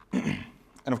 And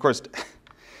of course,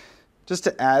 just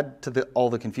to add to all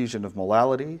the confusion of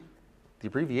molality, the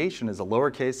abbreviation is a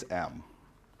lowercase m,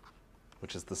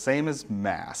 which is the same as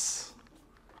mass.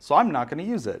 So I'm not going to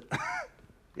use it.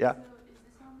 Yeah? So is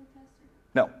this on the test?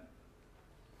 No.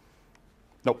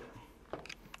 Nope.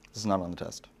 This is not on the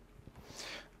test.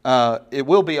 It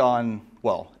will be on,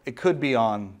 well, it could be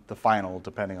on the final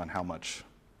depending on how much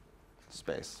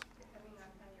space. Depending on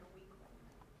how your week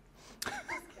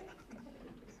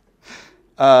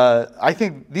went. I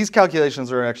think these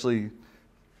calculations are actually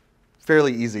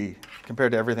fairly easy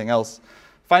compared to everything else.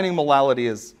 Finding molality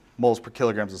is moles per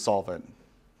kilograms of solvent.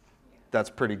 That's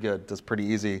pretty good. That's pretty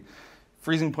easy.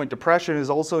 Freezing point depression is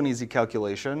also an easy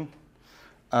calculation.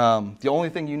 The only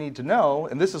thing you need to know,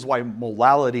 and this is why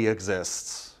molality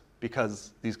exists,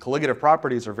 because these colligative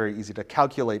properties are very easy to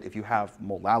calculate if you have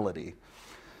molality.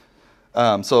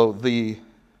 So the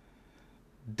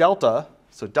delta,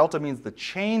 so delta means the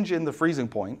change in the freezing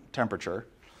point temperature,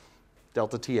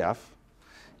 delta TF,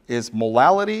 is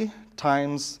molality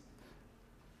times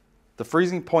the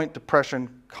freezing point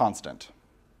depression constant.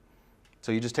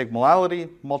 So you just take molality,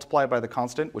 multiply it by the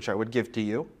constant, which I would give to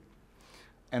you,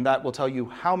 and that will tell you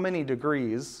how many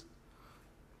degrees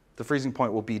the freezing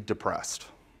point will be depressed.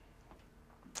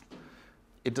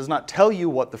 It does not tell you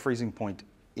what the freezing point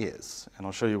is, and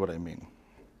I'll show you what I mean.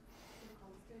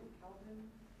 Constant, Kelvin?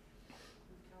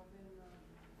 Kelvin,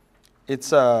 It's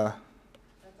that's out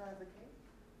of the case?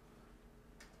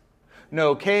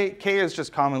 No, K is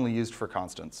just commonly used for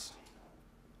constants.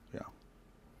 Yeah.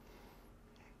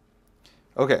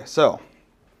 Okay, so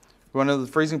we want to know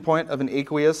the freezing point of an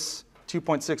aqueous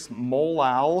 2.6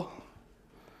 molal,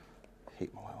 I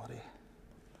hate molality,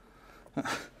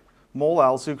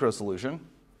 molal sucrose solution.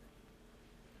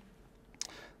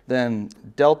 Then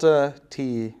delta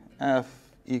TF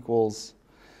equals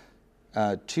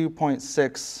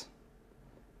 2.6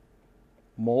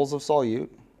 moles of solute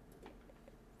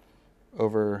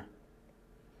over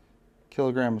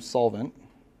kilogram of solvent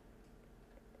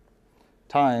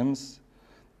times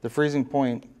the freezing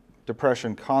point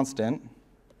depression constant,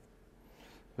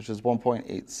 which is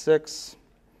 1.86.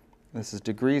 This is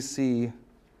degree C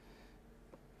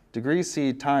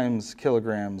times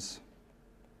kilograms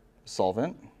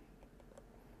solvent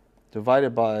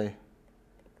divided by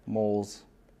moles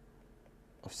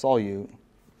of solute.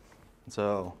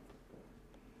 So,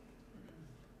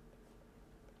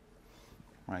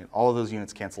 right, all of those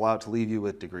units cancel out to leave you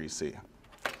with degree C.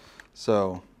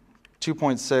 So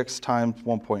 2.6 times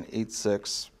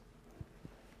 1.86.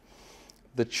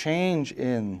 The change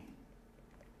in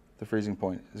the freezing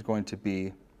point is going to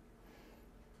be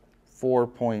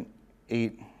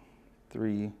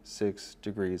 4.836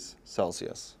 degrees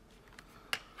Celsius.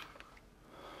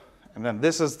 And then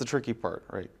this is the tricky part,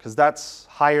 right? Because that's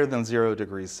higher than 0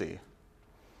 degrees C.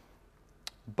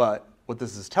 But what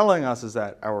this is telling us is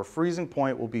that our freezing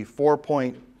point will be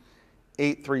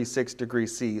 4.836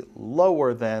 degrees C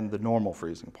lower than the normal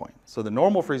freezing point. So the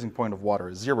normal freezing point of water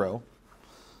is 0.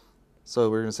 So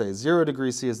we're going to say 0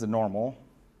 degrees C is the normal,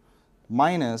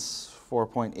 minus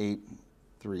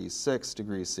 4.836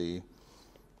 degrees C,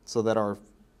 so that our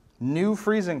new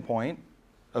freezing point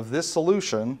of this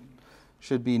solution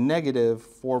should be negative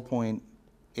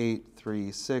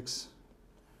 4.836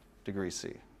 degrees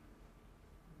C.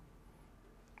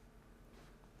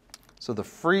 So the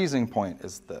freezing point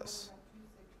is this.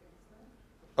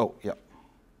 Oh, yep.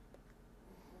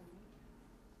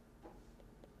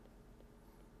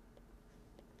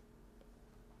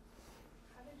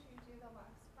 How did you do the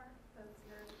last part, the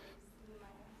 0 degrees C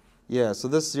minus? Yeah, so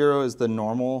this 0 is the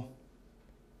normal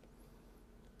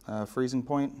freezing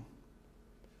point.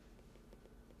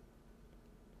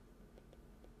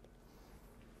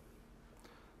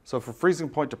 So for freezing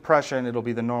point depression, it'll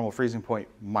be the normal freezing point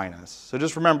minus. So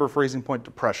just remember freezing point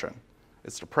depression.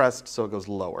 It's depressed, so it goes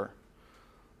lower.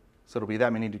 So it'll be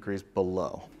that many degrees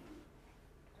below.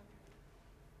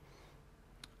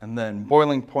 And then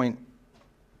boiling point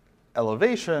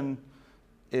elevation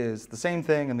is the same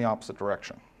thing in the opposite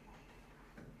direction.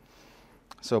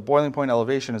 So boiling point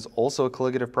elevation is also a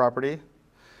colligative property.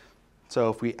 So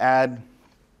if we add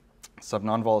some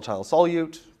non-volatile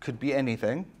solute, could be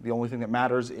anything. The only thing that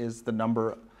matters is the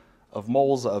number of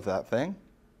moles of that thing.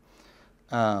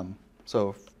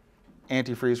 So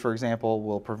antifreeze, for example,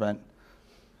 will prevent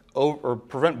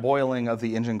boiling of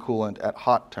the engine coolant at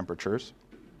hot temperatures.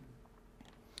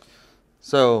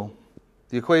 So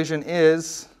the equation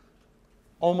is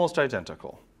almost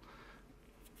identical.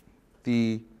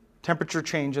 The temperature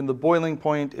change in the boiling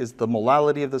point is the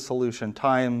molality of the solution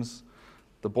times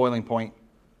the boiling point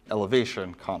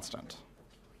elevation constant.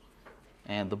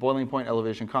 And the boiling point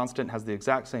elevation constant has the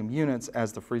exact same units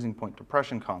as the freezing point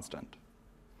depression constant.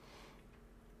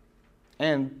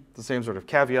 And the same sort of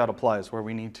caveat applies where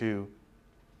we need to,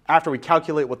 after we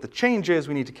calculate what the change is,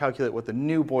 we need to calculate what the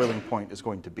new boiling point is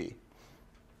going to be.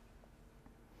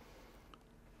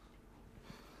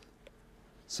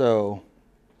 So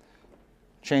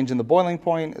change in the boiling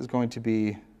point is going to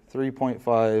be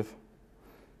 3.5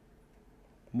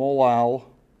 molal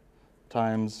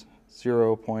times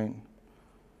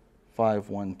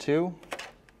 0.512.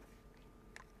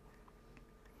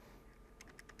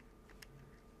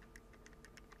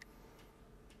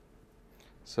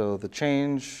 So the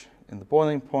change in the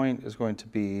boiling point is going to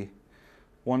be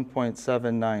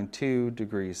 1.792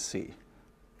 degrees C.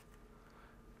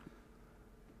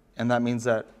 And that means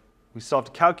that we still have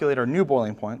to calculate our new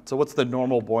boiling point. So what's the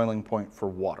normal boiling point for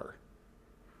water?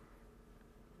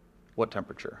 What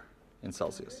temperature in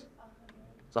Celsius?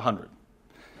 It's 100.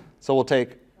 So we'll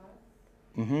take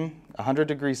 100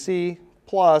 degrees C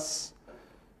plus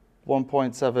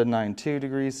 1.792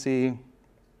 degrees C.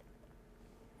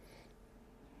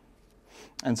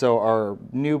 And so our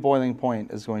new boiling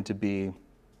point is going to be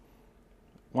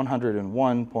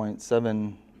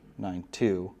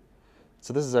 101.792.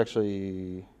 So this is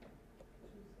actually,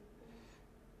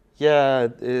 yeah,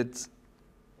 it's,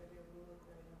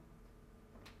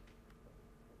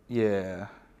 yeah.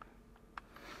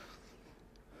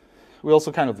 we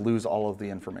also kind of lose all of the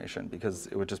information because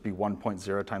it would just be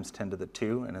 1.0 times 10 to the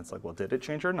 2, and it's like, well, did it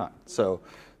change or not? So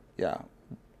yeah,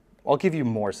 I'll give you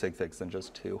more sig figs than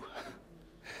just 2.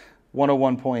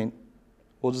 101 point,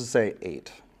 we'll just say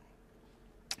 8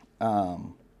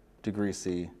 degree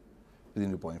C with the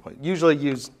new boiling point. Usually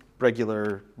use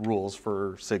regular rules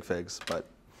for sig figs, but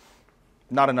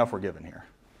not enough we're given here.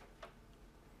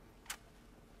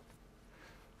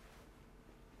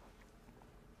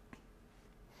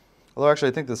 Although actually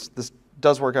I think this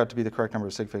does work out to be the correct number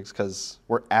of sig figs because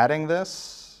we're adding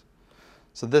this.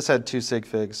 So this had 2 sig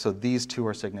figs, so these 2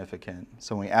 are significant.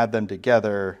 So when we add them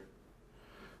together,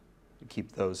 we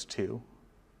keep those 2.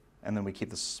 And then we keep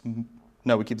the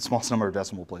smallest number of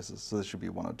decimal places, so this should be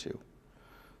 102.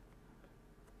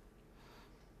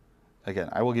 Again,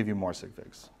 I will give you more sig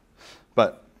figs.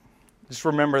 But just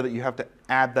remember that you have to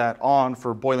add that on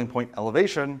for boiling point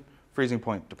elevation, freezing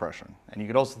point depression. And you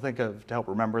could also think of, to help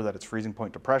remember that it's freezing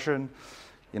point depression,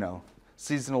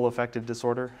 seasonal affective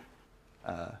disorder.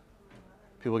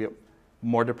 People get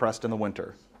more depressed in the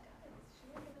winter.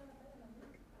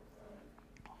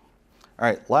 All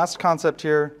right, last concept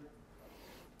here,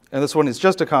 and this one is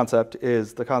just a concept,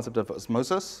 is the concept of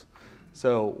osmosis.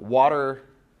 So water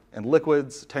and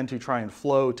liquids tend to try and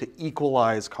flow to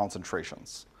equalize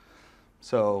concentrations.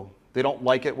 So they don't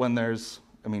like it when there's,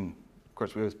 of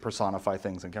course we always personify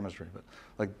things in chemistry, but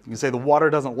like you say the water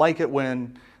doesn't like it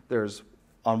when there's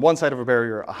on one side of a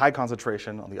barrier a high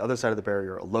concentration, on the other side of the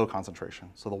barrier a low concentration.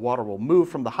 So the water will move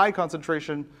from the high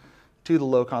concentration to the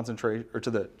low concentration, or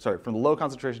from the low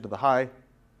concentration to the high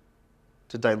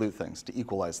to dilute things, to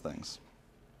equalize things.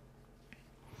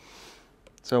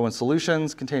 So when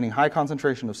solutions containing high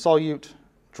concentration of solute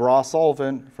draw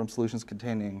solvent from solutions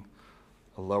containing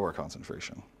a lower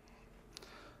concentration.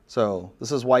 So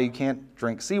this is why you can't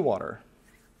drink seawater.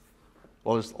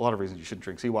 Well, there's a lot of reasons you shouldn't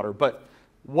drink seawater, but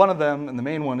one of them, and the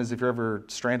main one, is if you're ever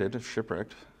stranded,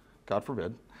 shipwrecked, God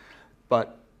forbid,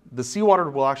 but the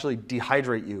seawater will actually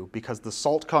dehydrate you because the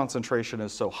salt concentration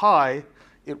is so high,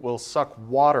 it will suck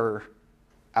water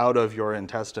out of your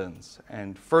intestines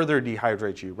and further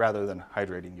dehydrate you rather than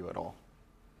hydrating you at all.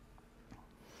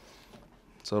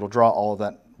 So it'll draw all of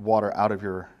that water out of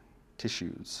your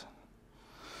tissues.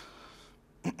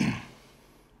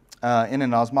 In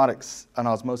an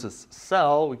osmosis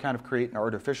cell, we kind of create an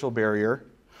artificial barrier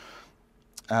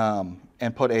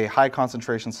and put a high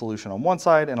concentration solution on one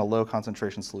side and a low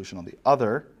concentration solution on the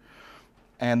other.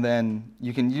 And then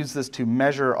you can use this to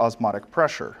measure osmotic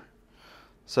pressure.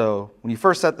 So when you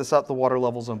first set this up, the water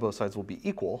levels on both sides will be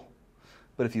equal.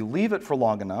 But if you leave it for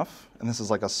long enough, and this is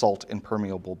like a salt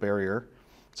impermeable barrier,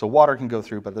 so water can go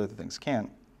through but other things can't,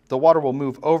 the water will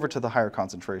move over to the higher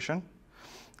concentration,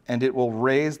 and it will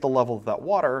raise the level of that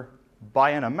water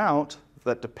by an amount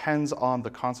that depends on the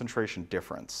concentration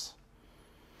difference.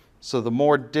 So the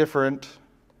more differenter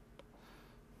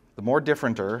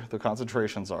the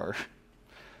concentrations are,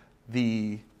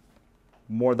 the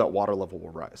more that water level will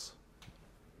rise.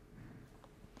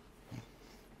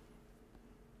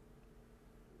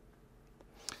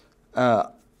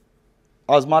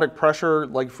 Osmotic pressure,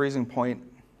 like freezing point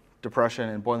depression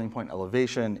and boiling point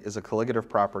elevation, is a colligative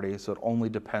property, so it only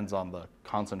depends on the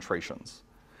concentrations,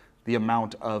 the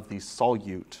amount of the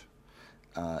solute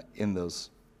in those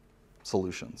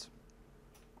solutions.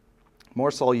 More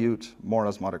solute, more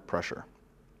osmotic pressure.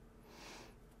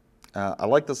 I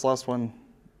like this last one,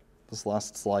 this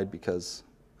last slide, because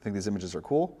I think these images are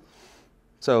cool.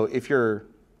 So if you're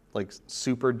like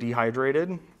super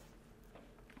dehydrated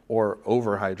or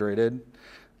overhydrated,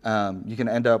 you can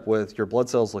end up with your blood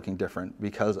cells looking different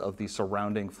because of the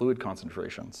surrounding fluid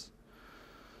concentrations.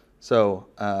 So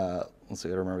let's see,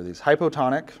 I remember these.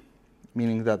 Hypotonic,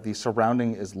 meaning that the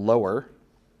surrounding is lower.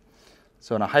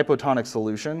 So in a hypotonic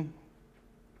solution,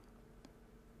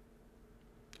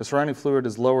 the surrounding fluid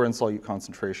is lower in solute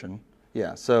concentration.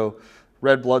 Yeah, so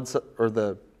red blood or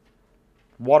the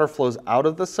water flows out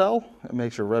of the cell. It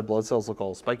makes your red blood cells look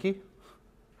all spiky.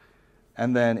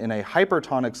 And then in a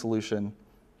hypertonic solution,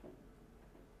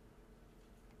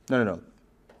 no,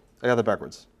 I got that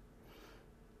backwards.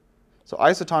 So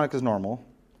isotonic is normal.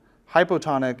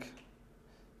 Hypotonic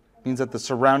means that the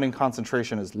surrounding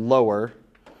concentration is lower,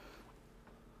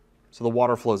 so the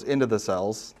water flows into the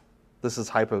cells. This is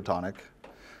hypotonic.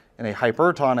 In a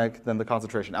hypertonic, then the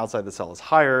concentration outside the cell is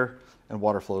higher, and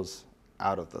water flows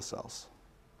out of the cells,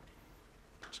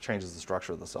 which changes the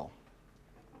structure of the cell.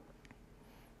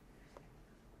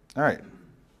 All right.